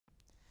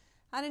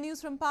And in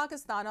news from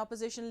Pakistan,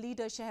 opposition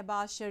leader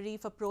Shehbaz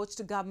Sharif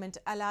approached government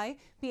ally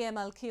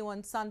PML-Q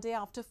on Sunday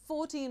after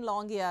 14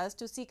 long years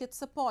to seek its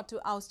support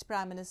to oust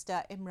Prime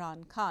Minister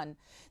Imran Khan.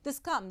 This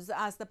comes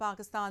as the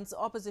Pakistan's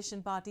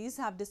opposition parties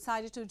have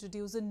decided to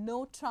introduce a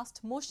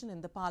no-trust motion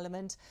in the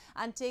parliament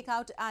and take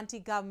out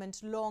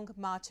anti-government long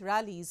march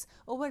rallies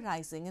over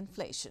rising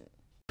inflation.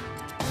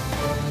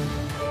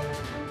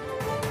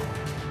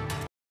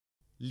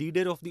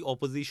 Leader of the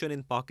opposition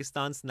in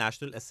Pakistan's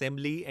National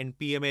Assembly and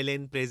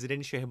PMLN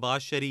President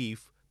Shehbaz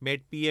Sharif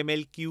met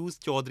PML-Q's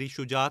Chaudhry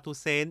Shujaat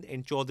Hussain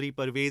and Chaudhry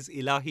Parvez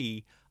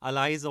Ilahi,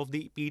 allies of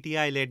the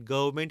PTI-led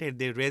government, at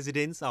their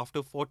residence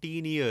after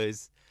 14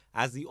 years,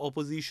 as the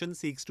opposition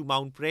seeks to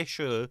mount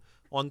pressure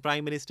on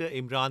Prime Minister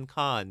Imran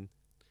Khan.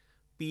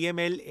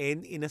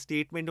 PMLN, in a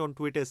statement on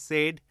Twitter,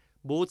 said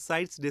both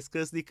sides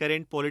discussed the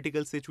current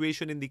political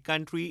situation in the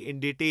country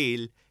in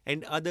detail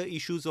and other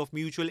issues of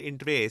mutual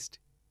interest.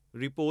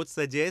 Reports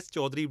suggest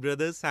Chaudhry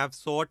brothers have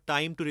sought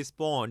time to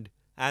respond,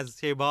 as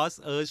Shehbaz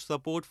urged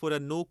support for a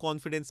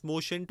no-confidence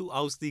motion to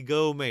oust the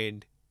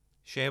government.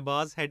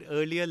 Shehbaz had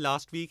earlier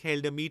last week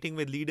held a meeting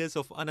with leaders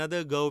of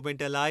another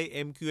government ally,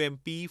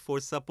 MQMP, for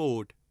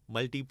support.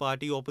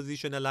 Multi-party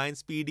opposition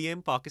alliance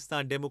PDM,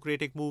 Pakistan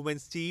Democratic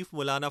Movement's chief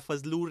Maulana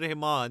Fazlur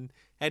Rahman,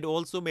 had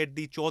also met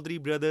the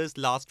Chaudhry brothers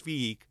last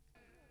week.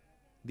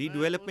 The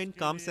development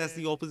comes as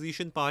the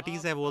opposition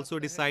parties have also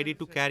decided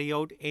to carry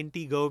out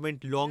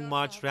anti-government long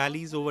march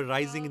rallies over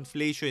rising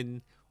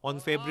inflation on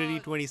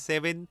February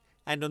 27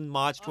 and on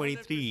March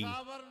 23.